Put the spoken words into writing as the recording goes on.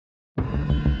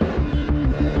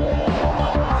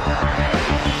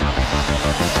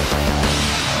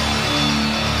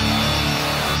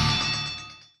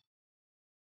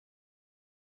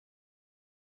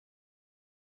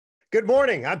Good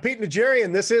morning. I'm Pete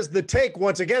Najarian. This is the take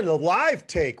once again, the live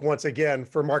take once again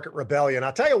for Market Rebellion.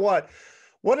 I'll tell you what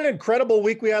an incredible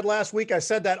week we had last week. I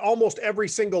said that almost every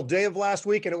single day of last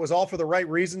week, and it was all for the right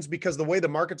reasons because the way the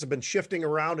markets have been shifting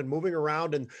around and moving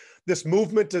around, and this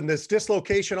movement and this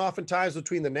dislocation oftentimes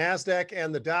between the NASDAQ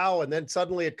and the Dow, and then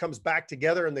suddenly it comes back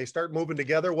together and they start moving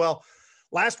together. Well,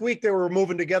 last week they were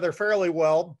moving together fairly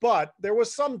well, but there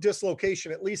was some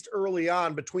dislocation, at least early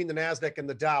on, between the NASDAQ and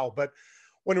the Dow. But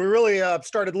when we really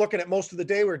started looking at most of the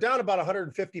day, we were down about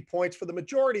 150 points for the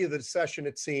majority of the session,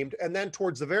 it seemed. And then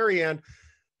towards the very end,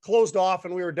 closed off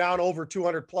and we were down over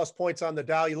 200 plus points on the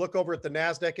Dow. You look over at the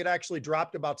NASDAQ, it actually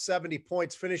dropped about 70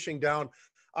 points, finishing down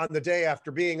on the day after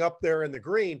being up there in the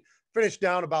green, finished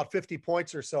down about 50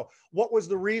 points or so. What was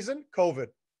the reason? COVID.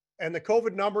 And the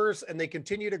COVID numbers, and they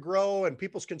continue to grow, and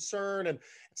people's concern. And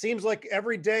it seems like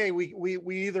every day we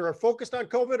either are focused on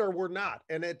COVID or we're not.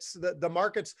 And it's the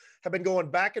markets have been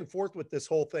going back and forth with this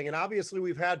whole thing. And obviously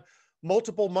we've had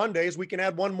multiple Mondays. We can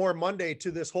add one more Monday to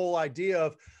this whole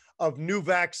idea of new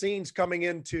vaccines coming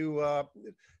into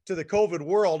to the COVID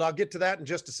world. I'll get to that in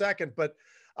just a second. But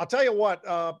I'll tell you what,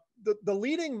 the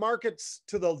leading markets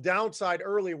to the downside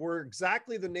early were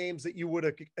exactly the names that you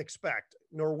would expect.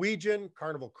 Norwegian,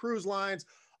 Carnival Cruise Lines,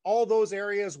 all those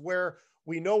areas where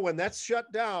we know when that's shut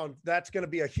down, that's going to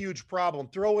be a huge problem.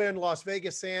 Throw in Las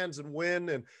Vegas Sands and Wynn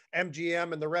and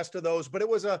MGM and the rest of those. But it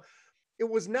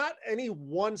was not any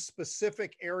one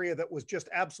specific area that was just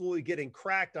absolutely getting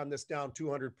cracked on this down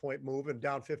 200-point move and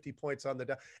down 50 points on the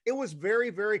down. It was very,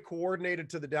 very coordinated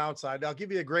to the downside. I'll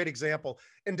give you a great example.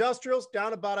 Industrials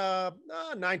down about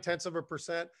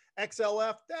 0.9%.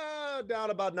 XLF down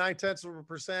about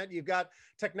 0.9%. You've got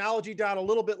technology down a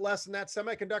little bit less than that.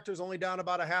 Semiconductors only down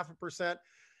about 0.5%.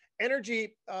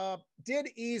 Energy did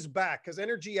ease back because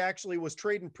energy actually was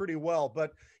trading pretty well.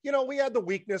 But, you know, we had the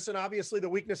weakness, and obviously the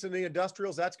weakness in the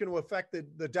industrials, that's going to affect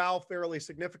the Dow fairly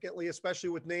significantly, especially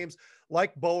with names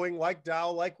like Boeing, like Dow,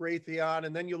 like Raytheon.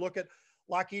 And then you look at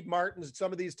Lockheed Martin and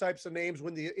some of these types of names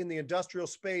when in the industrial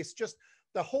space, just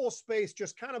the whole space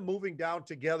just kind of moving down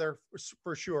together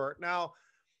for sure. Now,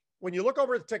 when you look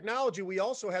over at the technology, we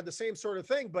also had the same sort of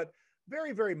thing, but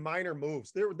very, very minor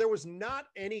moves. There was not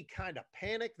any kind of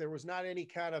panic. There was not any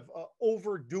kind of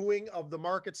overdoing of the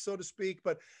market, so to speak.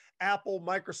 But Apple,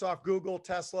 Microsoft, Google,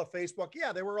 Tesla, Facebook,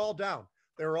 yeah, they were all down.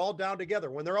 They were all down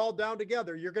together. When they're all down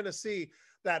together, you're going to see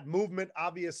that movement.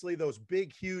 Obviously, those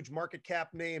big, huge market cap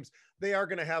names, they are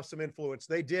going to have some influence.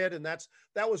 They did, and that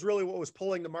was really what was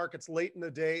pulling the markets late in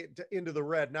the day into the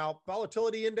red. Now,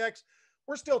 volatility index,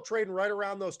 we're still trading right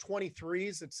around those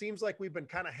 23s. It seems like we've been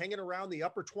kind of hanging around the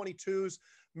upper 22s,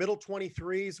 middle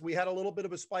 23s. We had a little bit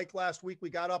of a spike last week. We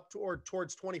got up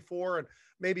towards 24 and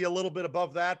maybe a little bit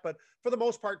above that. But for the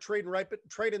most part, trading right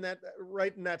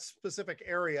in that specific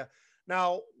area.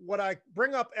 Now, what I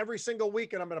bring up every single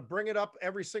week, and I'm going to bring it up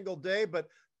every single day, but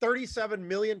 37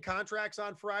 million contracts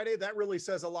on Friday, that really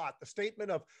says a lot. The statement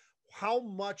of how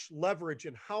much leverage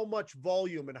and how much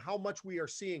volume and how much we are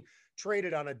seeing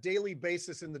traded on a daily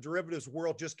basis in the derivatives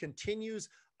world just continues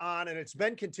on, and it's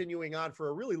been continuing on for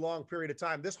a really long period of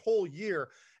time, this whole year.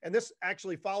 And this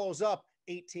actually follows up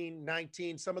 18,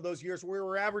 19, some of those years where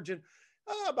we're averaging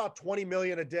about 20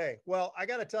 million a day. Well, I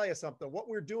got to tell you something. What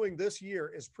we're doing this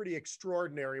year is pretty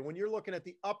extraordinary. When you're looking at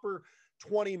the upper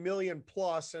 20 million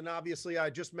plus, and obviously I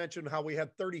just mentioned how we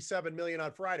had 37 million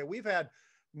on Friday. We've had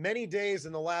many days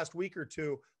in the last week or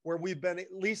two where we've been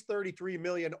at least 33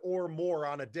 million or more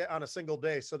on a single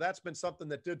day. So that's been something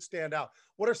that did stand out.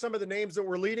 What are some of the names that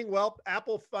were leading? Well,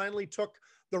 Apple finally took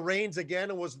the reins again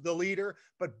and was the leader,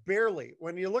 but barely.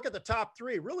 When you look at the top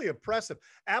three, really impressive.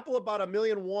 Apple about 1.1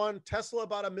 million, Tesla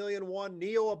about 1.1 million,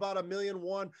 NIO about 1.1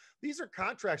 million. These are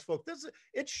contracts, folks.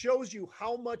 It shows you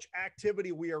how much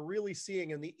activity we are really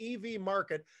seeing, and the EV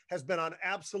market has been on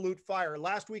absolute fire.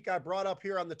 Last week I brought up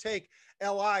here on the take,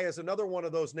 LI is another one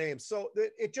of those names. So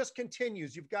it just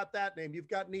continues. You've got that name, you've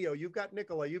got NIO, you've got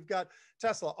Nikola, you've got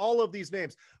Tesla, all of these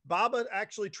names. BABA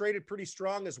actually traded pretty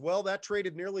strong as well. That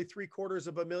traded nearly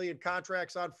 750,000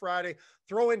 contracts on Friday.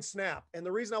 Throw in Snap. And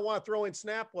the reason I want to throw in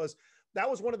Snap was that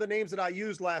was one of the names that I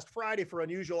used last Friday for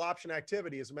unusual option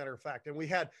activity, as a matter of fact. And we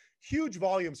had huge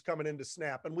volumes coming into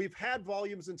Snap, and we've had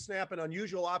volumes in Snap and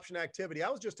unusual option activity. I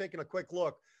was just taking a quick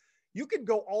look. You could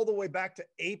go all the way back to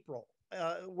April,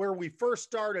 where we first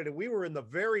started, and we were in the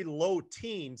very low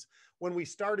teens when we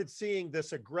started seeing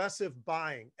this aggressive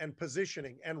buying and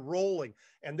positioning and rolling.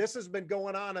 And this has been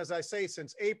going on, as I say,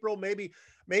 since April, maybe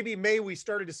May, we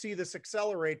started to see this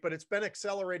accelerate, but it's been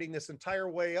accelerating this entire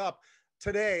way up.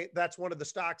 Today, that's one of the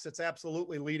stocks that's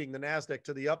absolutely leading the NASDAQ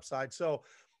to the upside. So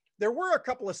there were a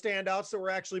couple of standouts that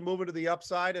were actually moving to the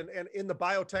upside, and in the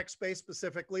biotech space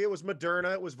specifically, it was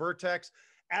Moderna, it was Vertex,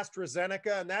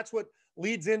 AstraZeneca, and that's what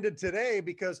leads into today,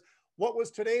 because what was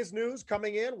today's news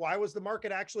coming in? Why was the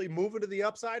market actually moving to the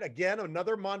upside? Again,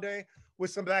 another Monday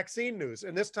with some vaccine news,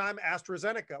 and this time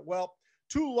AstraZeneca. Well,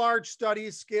 two large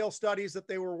studies, scale studies that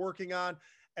they were working on,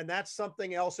 and that's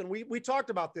something else. And we talked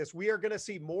about this. We are going to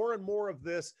see more and more of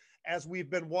this as we've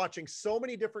been watching so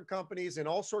many different companies and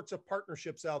all sorts of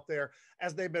partnerships out there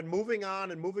as they've been moving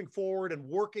on and moving forward and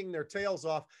working their tails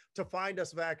off to find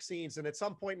us vaccines. And at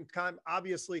some point in time,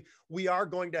 obviously, we are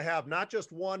going to have not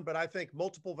just one, but I think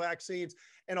multiple vaccines,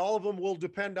 and all of them will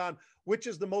depend on which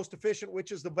is the most efficient,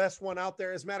 which is the best one out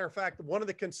there. As a matter of fact, one of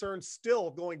the concerns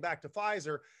still going back to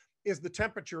Pfizer is the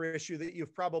temperature issue that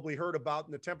you've probably heard about.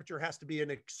 And the temperature has to be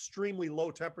an extremely low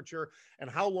temperature. And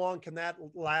how long can that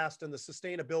last, and the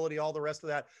sustainability, all the rest of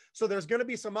that. So there's going to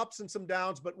be some ups and some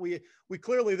downs, but we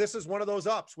clearly, this is one of those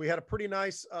ups. We had a pretty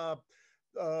nice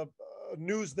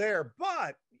news there,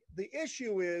 but the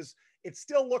issue is it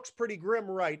still looks pretty grim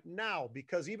right now,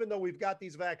 because even though we've got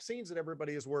these vaccines that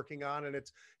everybody is working on and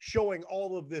it's showing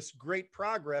all of this great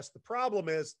progress, the problem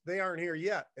is they aren't here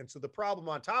yet. And so the problem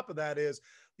on top of that is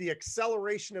the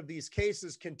acceleration of these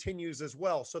cases continues as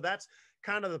well. So that's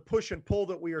kind of the push and pull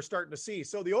that we are starting to see.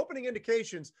 So the opening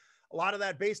indications, a lot of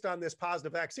that based on this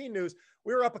positive vaccine news,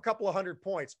 we were up a couple of hundred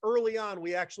points. Early on,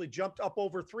 we actually jumped up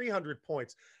over 300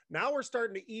 points. Now we're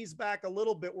starting to ease back a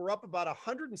little bit. We're up about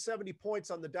 170 points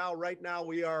on the Dow right now.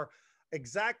 We are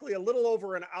exactly a little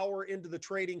over an hour into the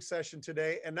trading session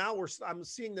today. And now I'm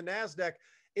seeing the NASDAQ.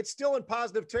 It's still in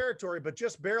positive territory, but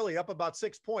just barely up about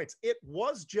 6 points. It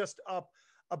was just up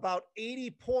about 80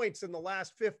 points in the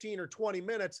last 15 or 20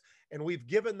 minutes, and we've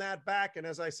given that back. And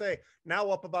as I say, now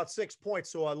up about 6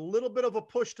 points. So a little bit of a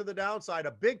push to the downside,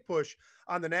 a big push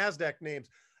on the NASDAQ names.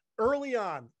 Early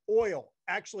on, oil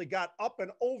actually got up and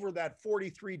over that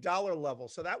 $43 level.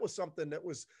 So that was something that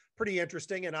was pretty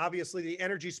interesting. And obviously the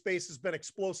energy space has been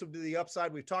explosive to the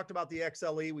upside. We've talked about the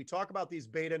XLE. We talk about these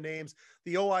beta names.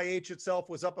 The OIH itself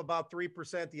was up about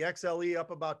 3%. The XLE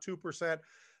up about 2%.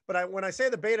 But when I say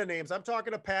the beta names, I'm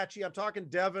talking Apache, I'm talking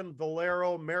Devon,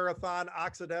 Valero, Marathon,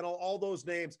 Occidental, all those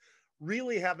names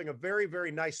really having a very,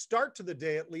 very nice start to the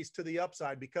day, at least to the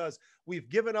upside, because we've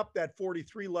given up that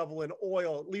 43 level in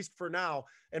oil, at least for now,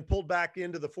 and pulled back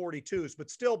into the 42s, but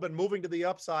still been moving to the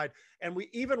upside. And we,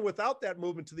 even without that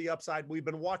movement to the upside, we've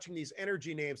been watching these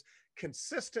energy names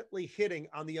consistently hitting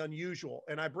on the unusual.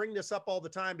 And I bring this up all the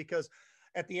time because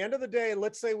at the end of the day,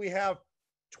 let's say we have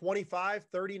 25,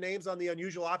 30 names on the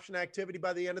unusual option activity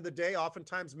by the end of the day,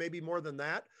 oftentimes maybe more than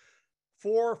that.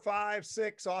 4, 5,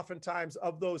 6, oftentimes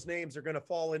of those names are going to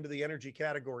fall into the energy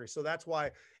category. So that's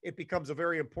why it becomes a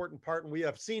very important part. And we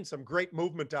have seen some great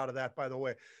movement out of that, by the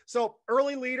way. So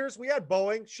early leaders, we had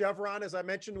Boeing, Chevron, as I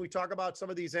mentioned. We talk about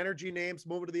some of these energy names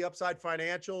moving to the upside.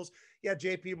 Financials, you had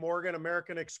JP Morgan,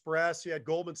 American Express, you had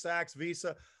Goldman Sachs,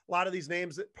 Visa, a lot of these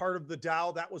names that part of the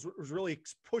Dow, that was really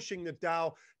pushing the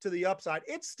Dow to the upside.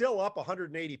 It's still up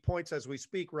 180 points as we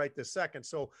speak right this second.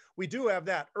 So we do have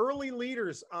that. Early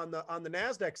leaders on the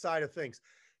NASDAQ side of things.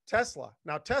 Tesla.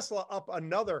 Now, Tesla up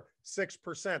another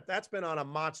 6%. That's been on a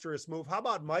monstrous move. How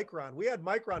about Micron? We had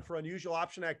Micron for unusual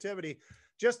option activity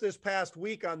just this past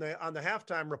week on the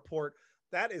halftime report.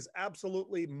 That is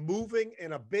absolutely moving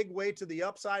in a big way to the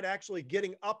upside, actually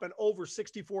getting up and over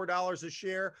 $64 a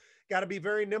share. Got to be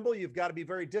very nimble. You've got to be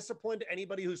very disciplined.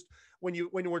 Anybody who's, when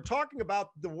we're talking about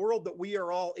the world that we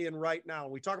are all in right now,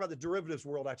 we talk about the derivatives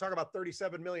world. I talk about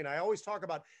 37 million. I always talk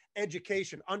about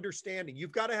education, understanding.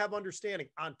 You've got to have understanding.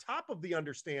 On top of the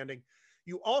understanding,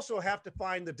 you also have to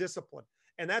find the discipline.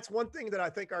 And that's one thing that I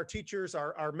think our teachers,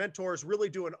 our mentors really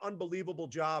do an unbelievable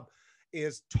job,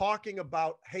 is talking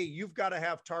about, hey, you've got to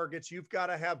have targets, you've got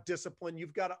to have discipline,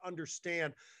 you've got to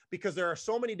understand, because there are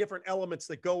so many different elements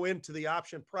that go into the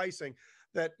option pricing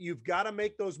that you've got to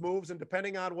make those moves. And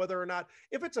depending on whether or not,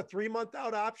 if it's a 3-month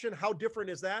out option, how different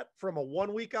is that from a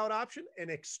 1-week out option? An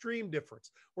extreme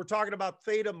difference. We're talking about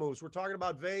theta moves. We're talking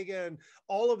about Vega and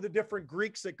all of the different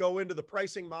Greeks that go into the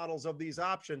pricing models of these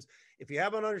options. If you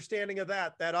have an understanding of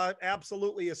that, that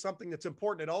absolutely is something that's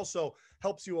important. It also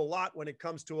helps you a lot when it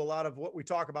comes to a lot of what we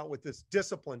talk about with this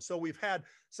discipline. So we've had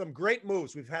some great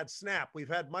moves. We've had Snap, we've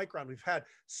had Micron, we've had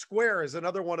Square is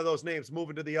another one of those names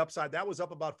moving to the upside. That was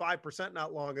up about 5%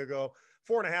 not long ago,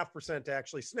 4.5%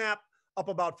 actually. Snap up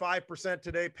about 5%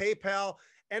 today. PayPal,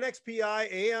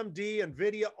 NXPI, AMD,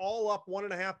 NVIDIA, all up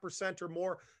 1.5% or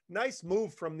more. Nice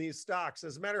move from these stocks.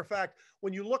 As a matter of fact,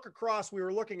 when you look across, we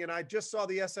were looking, and I just saw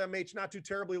the SMH not too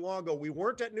terribly long ago. We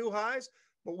weren't at new highs,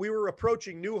 but we were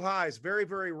approaching new highs very,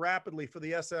 very rapidly for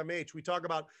the SMH. We talk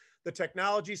about The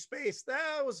technology space,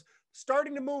 that was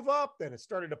starting to move up, then it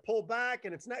started to pull back,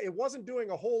 and it wasn't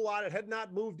doing a whole lot. It had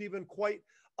not moved even quite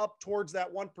up towards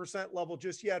that 1% level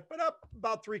just yet, but up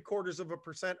about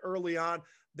 0.75% early on,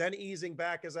 then easing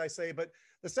back, as I say. But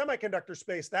the semiconductor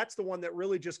space, that's the one that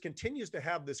really just continues to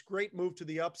have this great move to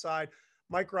the upside.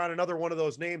 Micron, another one of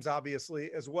those names, obviously,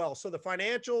 as well. So the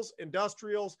financials,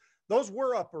 industrials, those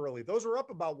were up early. Those are up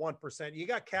about 1%. You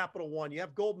got Capital One, you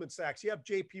have Goldman Sachs, you have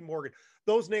JP Morgan.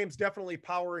 Those names definitely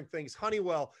powering things.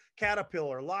 Honeywell,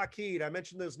 Caterpillar, Lockheed. I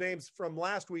mentioned those names from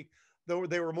last week, though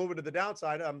they were moving to the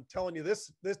downside. I'm telling you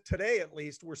this today, at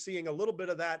least, we're seeing a little bit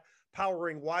of that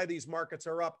powering why these markets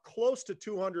are up close to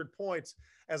 200 points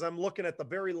as I'm looking at the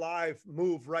very live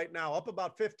move right now, up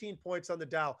about 15 points on the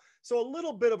Dow. So a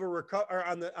little bit of a recovery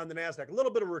on the NASDAQ, a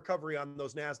little bit of recovery on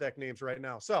those NASDAQ names right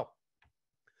now. So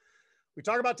we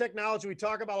talk about technology. We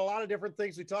talk about a lot of different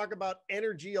things. We talk about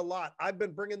energy a lot. I've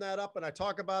been bringing that up and I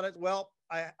talk about it. Well,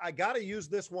 I got to use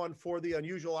this one for the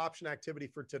unusual option activity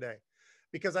for today,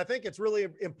 because I think it's really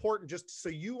important just so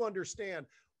you understand.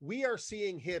 We are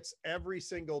seeing hits every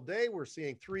single day. We're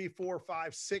seeing 3, 4,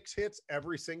 5, 6 hits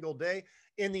every single day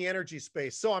in the energy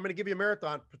space. So I'm going to give you a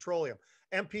marathon. Petroleum.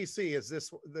 MPC is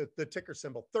the ticker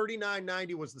symbol.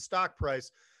 39.90 was the stock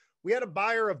price. We had a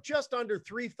buyer of just under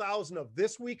 3,000 of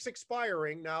this week's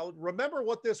expiring. Now, remember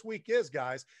what this week is,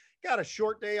 guys. Got a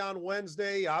short day on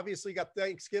Wednesday. Obviously, got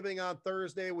Thanksgiving on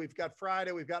Thursday. We've got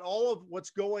Friday. We've got all of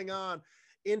what's going on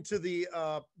into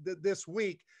this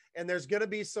week, and there's going to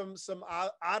be some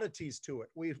oddities to it.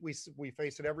 We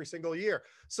face it every single year.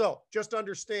 So just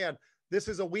understand, this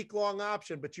is a week-long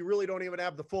option, but you really don't even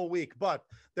have the full week. But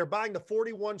they're buying the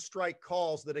 41 strike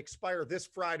calls that expire this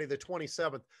Friday, the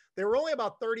 27th. They were only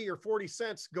about 30 or 40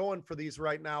 cents going for these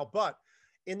right now. But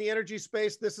in the energy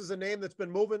space, this is a name that's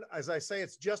been moving. As I say,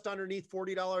 it's just underneath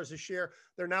 $40 a share.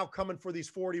 They're now coming for these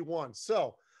 41.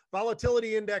 So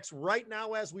volatility index right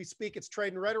now as we speak, it's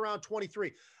trading right around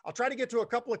 23. I'll try to get to a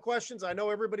couple of questions. I know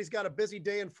everybody's got a busy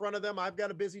day in front of them. I've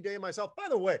got a busy day myself. By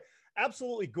the way,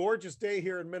 absolutely gorgeous day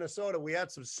here in Minnesota. We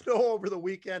had some snow over the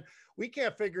weekend. We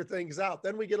can't figure things out.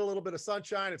 Then we get a little bit of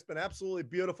sunshine. It's been absolutely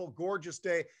beautiful, gorgeous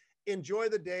day. Enjoy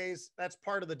the days. That's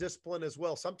part of the discipline as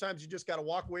well. Sometimes you just got to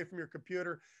walk away from your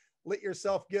computer, let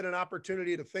yourself get an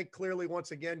opportunity to think clearly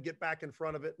once again, get back in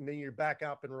front of it, and then you're back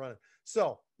up and running.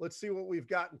 So let's see what we've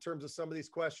got in terms of some of these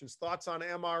questions. Thoughts on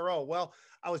MRO? Well,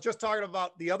 I was just talking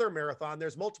about the other marathon.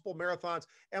 There's multiple marathons,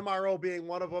 MRO being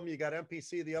one of them. You got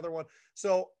MPC, the other one.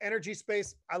 So energy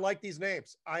space, I like these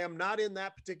names. I am not in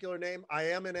that particular name. I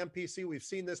am in MPC. We've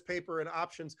seen this paper and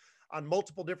options on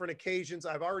multiple different occasions.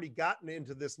 I've already gotten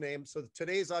into this name. So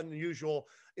today's unusual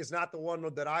is not the one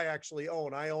that I actually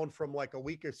own. I own from like a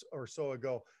week or so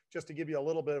ago, just to give you a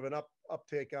little bit of an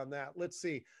uptake on that. Let's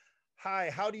see.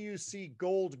 Hi, how do you see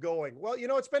gold going? Well, you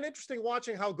know, it's been interesting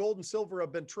watching how gold and silver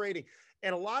have been trading.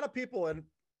 And a lot of people, and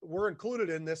we're included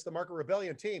in this, the Market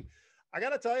Rebellion team, I got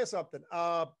to tell you something.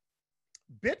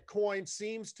 Bitcoin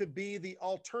seems to be the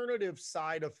alternative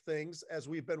side of things as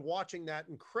we've been watching that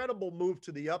incredible move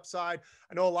to the upside.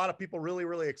 I know a lot of people really,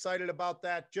 really excited about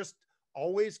that. Just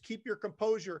always keep your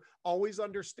composure. Always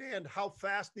understand how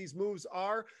fast these moves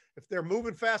are. If they're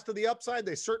moving fast to the upside,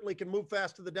 they certainly can move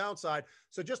fast to the downside.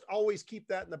 So just always keep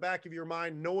that in the back of your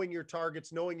mind, knowing your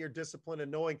targets, knowing your discipline,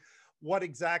 and knowing what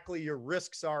exactly your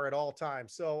risks are at all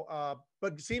times. So,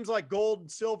 but it seems like gold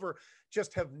and silver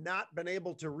just have not been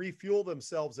able to refuel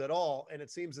themselves at all. And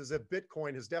it seems as if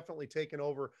Bitcoin has definitely taken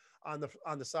over on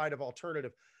the side of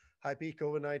alternative. High peak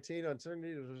COVID-19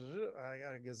 uncertainty. I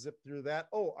got to zip through that.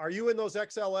 Oh, are you in those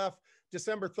XLF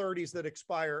December 30s that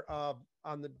expire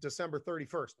on the December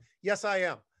 31st? Yes, I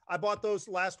am. I bought those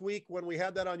last week when we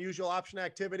had that unusual option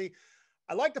activity.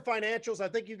 I like the financials. I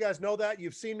think you guys know that.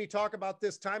 You've seen me talk about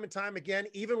this time and time again,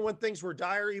 even when things were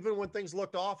dire, even when things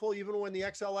looked awful, even when the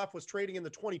XLF was trading in the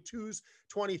 22s,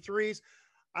 23s.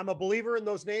 I'm a believer in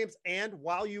those names. And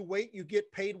while you wait, you get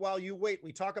paid while you wait.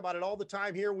 We talk about it all the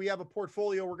time here. We have a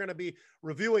portfolio we're going to be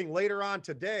reviewing later on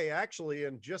today, actually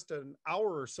in just an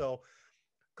hour or so,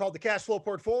 called the cash flow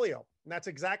portfolio. And that's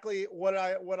exactly what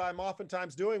I'm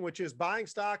oftentimes doing, which is buying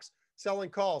stocks, selling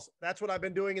calls. That's what I've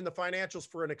been doing in the financials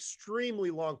for an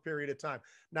extremely long period of time.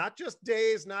 Not just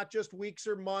days, not just weeks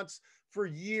or months, for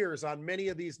years on many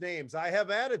of these names. I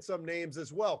have added some names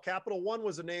as well. Capital One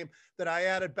was a name that I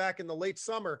added back in the late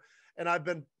summer, and I've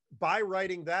been buy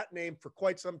writing that name for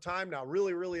quite some time now.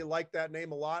 Really, really like that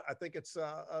name a lot. I think it's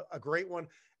a great one.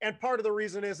 And part of the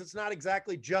reason is it's not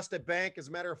exactly just a bank. As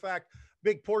a matter of fact,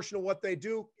 big portion of what they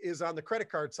do is on the credit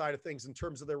card side of things in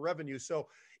terms of their revenue. So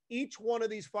each one of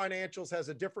these financials has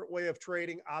a different way of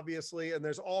trading, obviously, and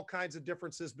there's all kinds of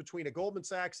differences between a Goldman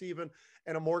Sachs even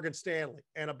and a Morgan Stanley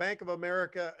and a Bank of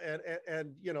America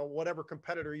and you know, whatever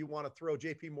competitor you want to throw,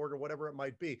 JP Morgan, whatever it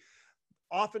might be.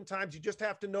 Oftentimes you just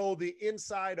have to know the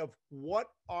inside of what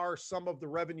are some of the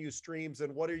revenue streams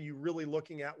and what are you really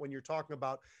looking at when you're talking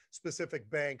about specific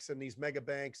banks and these mega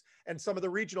banks and some of the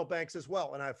regional banks as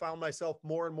well. And I found myself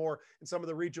more and more in some of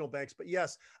the regional banks. But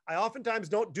yes, I oftentimes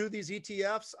don't do these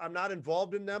ETFs. I'm not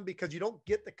involved in them because you don't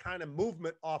get the kind of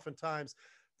movement oftentimes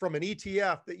from an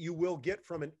ETF that you will get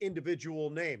from an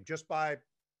individual name just by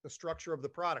the structure of the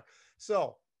product.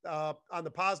 So on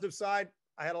the positive side,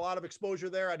 I had a lot of exposure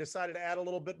there. I decided to add a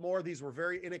little bit more. These were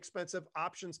very inexpensive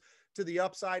options to the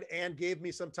upside and gave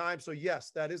me some time. So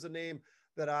yes, that is a name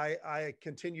that I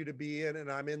continue to be in,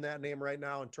 and I'm in that name right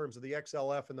now in terms of the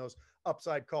XLF and those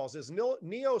upside calls. Is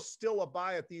NEO still a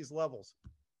buy at these levels?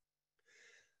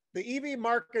 The EV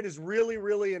market is really,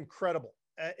 really incredible.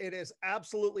 It is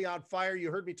absolutely on fire.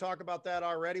 You heard me talk about that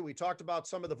already. We talked about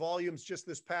some of the volumes just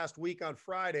this past week on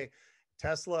Friday.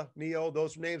 Tesla, NEO,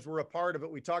 those names were a part of it.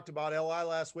 We talked about LI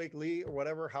last week, Lee or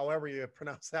whatever, however you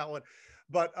pronounce that one.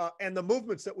 But, and the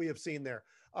movements that we have seen there.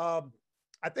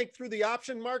 I think through the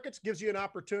option markets gives you an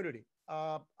opportunity.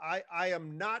 I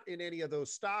am not in any of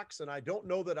those stocks, and I don't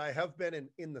know that I have been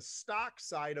in the stock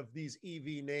side of these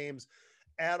EV names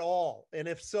at all. And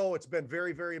if so, it's been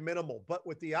very, very minimal. But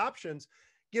with the options,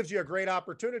 gives you a great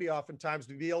opportunity oftentimes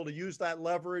to be able to use that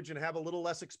leverage and have a little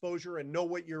less exposure and know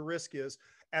what your risk is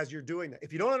as you're doing that.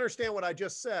 If you don't understand what I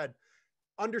just said,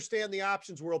 understand the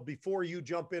options world before you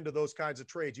jump into those kinds of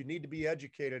trades. You need to be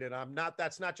educated. And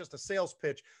that's not just a sales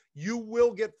pitch. You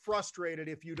will get frustrated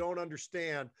if you don't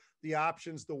understand the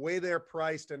options, the way they're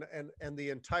priced and the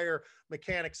entire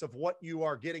mechanics of what you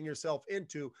are getting yourself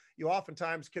into. You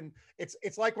oftentimes can,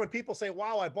 it's like when people say,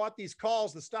 wow, I bought these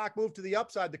calls, the stock moved to the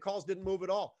upside, the calls didn't move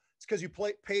at all. It's because you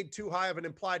paid too high of an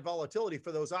implied volatility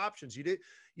for those options. You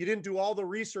didn't do all the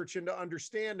research into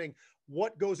understanding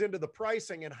what goes into the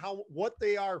pricing and what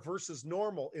they are versus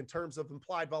normal in terms of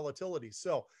implied volatility.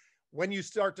 So when you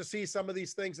start to see some of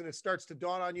these things and it starts to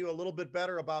dawn on you a little bit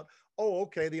better about, oh,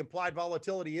 okay, the implied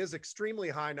volatility is extremely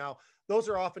high now. Those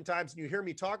are oftentimes, and you hear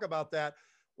me talk about that,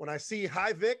 when I see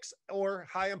high VIX or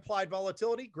high implied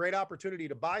volatility, great opportunity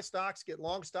to buy stocks, get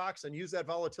long stocks, and use that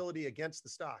volatility against the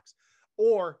stocks.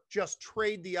 Or just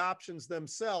trade the options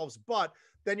themselves, but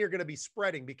then you're going to be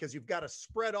spreading because you've got to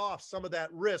spread off some of that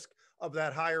risk of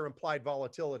that higher implied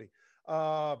volatility.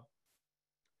 I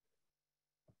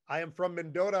am from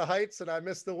Mendota Heights and I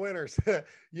miss the winters. Well,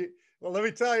 let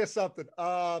me tell you something.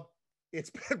 It's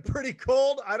been pretty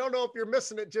cold. I don't know if you're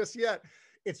missing it just yet.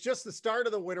 It's just the start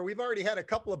of the winter. We've already had a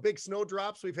couple of big snow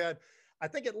drops. We've had, I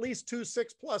think, at least 2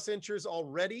 6+ inches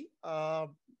already.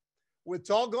 It's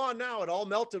all gone now. It all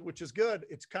melted, which is good.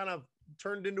 It's kind of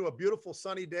turned into a beautiful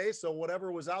sunny day. So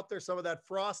whatever was out there, some of that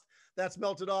frost, that's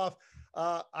melted off.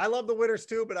 I love the winters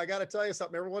too, but I got to tell you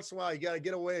something. Every once in a while, you got to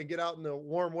get away and get out in the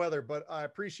warm weather. But I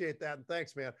appreciate that. And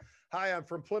thanks, man. Hi, I'm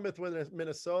from Plymouth,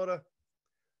 Minnesota.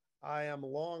 I am a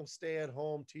long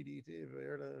stay-at-home TD.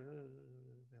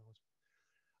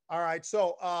 All right.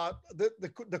 So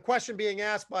the question being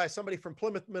asked by somebody from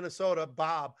Plymouth, Minnesota,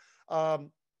 Bob,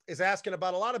 is asking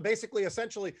about a lot of basically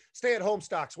essentially stay-at-home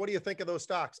stocks. What do you think of those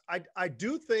stocks? I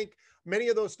do think many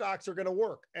of those stocks are going to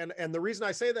work. And the reason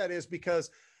I say that is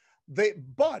because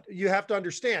but you have to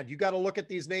understand, you got to look at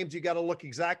these names. You got to look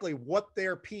exactly what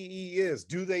their PE is.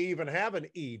 Do they even have an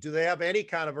E? Do they have any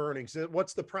kind of earnings?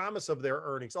 What's the promise of their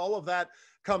earnings? All of that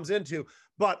comes into,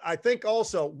 but I think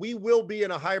also we will be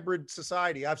in a hybrid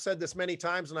society. I've said this many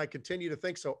times and I continue to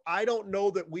think so. I don't know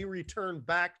that we return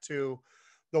back to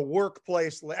the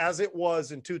workplace as it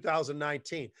was in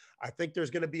 2019. I think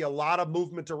there's going to be a lot of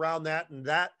movement around that. And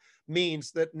that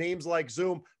means that names like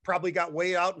Zoom probably got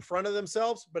way out in front of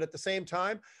themselves, but at the same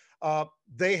time,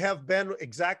 they have been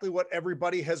exactly what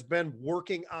everybody has been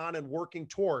working on and working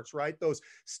towards, right? Those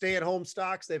stay-at-home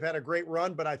stocks, they've had a great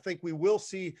run, but I think we will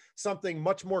see something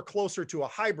much more closer to a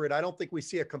hybrid. I don't think we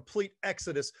see a complete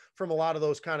exodus from a lot of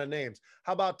those kind of names.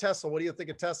 How about Tesla? What do you think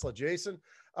of Tesla, Jason?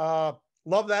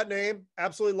 Love that name.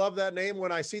 Absolutely love that name.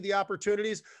 When I see the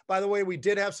opportunities, by the way, we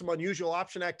did have some unusual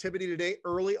option activity today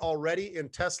early already in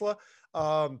Tesla.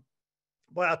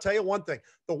 But I'll tell you one thing,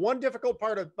 the one difficult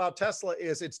part about Tesla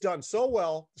is it's done so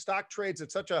well. The stock trades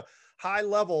at such a high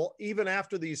level, even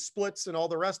after these splits and all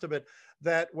the rest of it,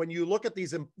 that when you look at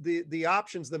these, the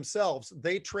options themselves,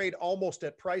 they trade almost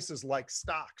at prices like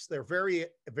stocks. They're very,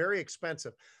 very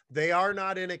expensive. They are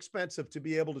not inexpensive to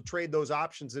be able to trade those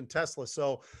options in Tesla.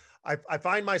 So I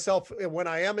find myself when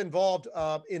I am involved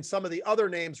in some of the other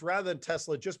names rather than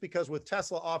Tesla, just because with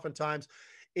Tesla, oftentimes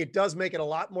it does make it a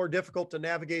lot more difficult to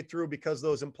navigate through because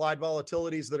those implied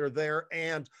volatilities that are there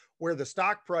and where the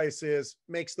stock price is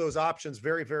makes those options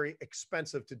very, very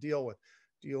expensive to deal with.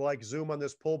 Do you like Zoom on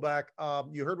this pullback?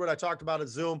 You heard what I talked about at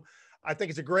Zoom. I think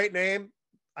it's a great name.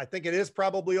 I think it is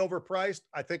probably overpriced.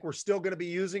 I think we're still going to be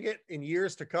using it in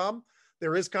years to come.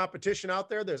 There is competition out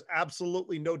there. There's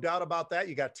absolutely no doubt about that.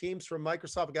 You got teams from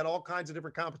Microsoft, you got all kinds of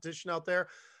different competition out there.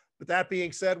 But that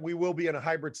being said, we will be in a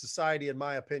hybrid society, in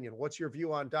my opinion. What's your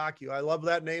view on Docu? I love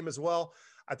that name as well.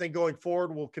 I think going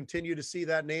forward, we'll continue to see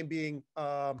that name being,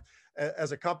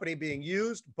 as a company being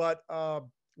used, but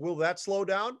will that slow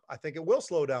down? I think it will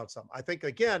slow down some. I think,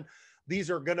 again, these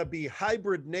are going to be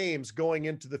hybrid names going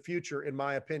into the future, in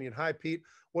my opinion. Hi, Pete.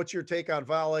 What's your take on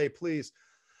Vale, please?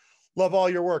 Love all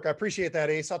your work. I appreciate that,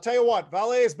 Ace. I'll tell you what,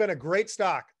 Vale has been a great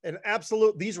stock. An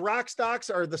absolute, these rock stocks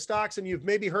are the stocks, and you've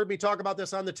maybe heard me talk about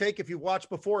this on the take if you've watched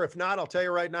before. If not, I'll tell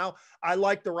you right now, I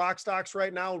like the rock stocks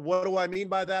right now. And what do I mean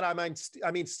by that? I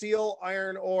mean steel,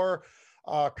 iron ore,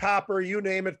 copper, you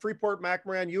name it,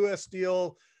 Freeport-McMoRan, U.S.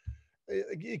 Steel.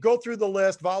 You go through the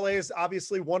list. Vale is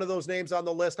obviously one of those names on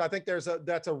the list. I think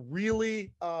that's a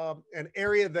really an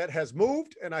area that has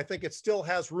moved, and I think it still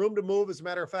has room to move. As a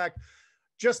matter of fact,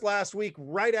 just last week,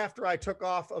 right after I took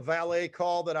off a Vale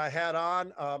call that I had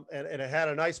on, and it had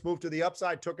a nice move to the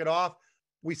upside, took it off.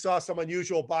 We saw some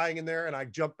unusual buying in there, and I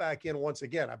jumped back in once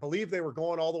again. I believe they were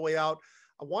going all the way out.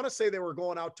 I want to say they were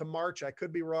going out to March. I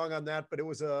could be wrong on that, but it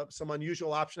was some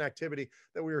unusual option activity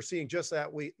that we were seeing just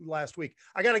that week, last week.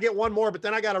 I got to get one more, but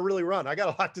then I got to really run. I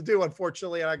got a lot to do,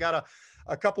 unfortunately, and I got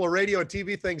a couple of radio and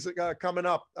TV things coming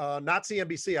up. Not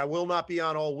CNBC. I will not be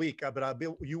on all week, but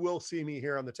you will see me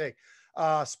here on the take.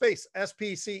 Space,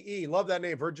 SPCE, love that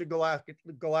name, Virgin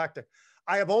Galactic.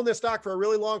 I have owned this stock for a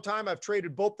really long time. I've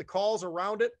traded both the calls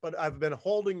around it, but I've been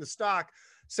holding the stock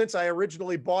since I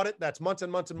originally bought it. That's months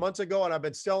and months and months ago, and I've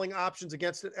been selling options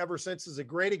against it ever since. Is a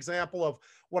great example of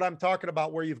what I'm talking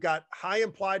about, where you've got high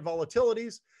implied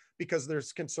volatilities because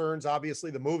there's concerns, obviously,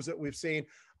 the moves that we've seen.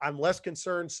 I'm less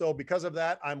concerned, so because of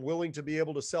that, I'm willing to be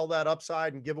able to sell that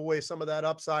upside and give away some of that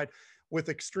upside with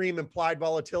extreme implied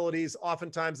volatilities.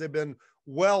 Oftentimes they've been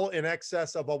well in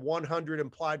excess of a 100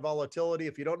 implied volatility.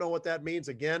 If you don't know what that means,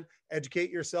 again, educate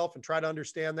yourself and try to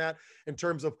understand that in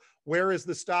terms of where is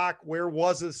the stock, where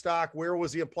was the stock, where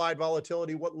was the implied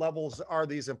volatility, what levels are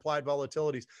these implied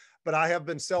volatilities. But I have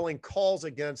been selling calls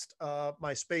against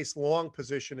my space long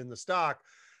position in the stock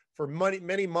for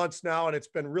many months now, and it's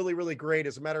been really, really great.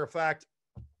 As a matter of fact,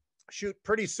 shoot,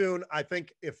 pretty soon, I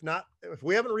think if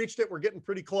we haven't reached it, we're getting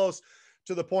pretty close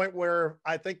to the point where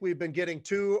I think we've been getting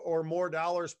 $2 or more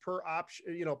per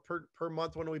option, per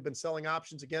month when we've been selling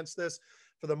options against this.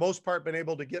 For the most part, been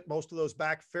able to get most of those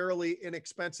back fairly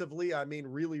inexpensively. I mean,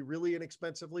 really, really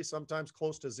inexpensively, sometimes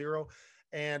close to zero,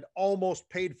 and almost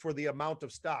paid for the amount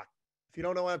of stock. If you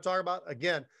don't know what I'm talking about,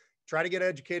 again, try to get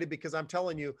educated, because I'm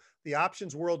telling you, the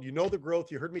options world, the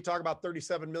growth. You heard me talk about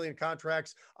 37 million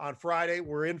contracts on Friday.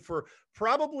 We're in for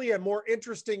probably a more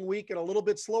interesting week and a little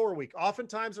bit slower week.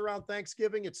 Oftentimes around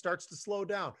Thanksgiving, it starts to slow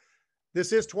down.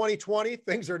 This is 2020.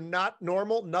 Things are not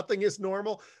normal. Nothing is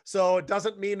normal. So it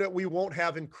doesn't mean that we won't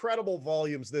have incredible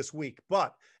volumes this week,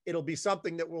 but it'll be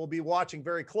something that we'll be watching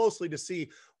very closely to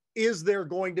see, is there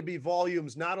going to be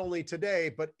volumes not only today,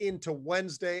 but into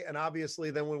Wednesday? And obviously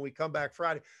then when we come back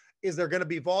Friday, is there going to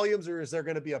be volumes, or is there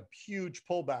going to be a huge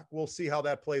pullback? We'll see how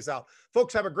that plays out.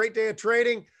 Folks, have a great day of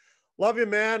trading. Love you,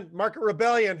 man. Market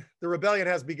Rebellion. The rebellion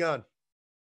has begun.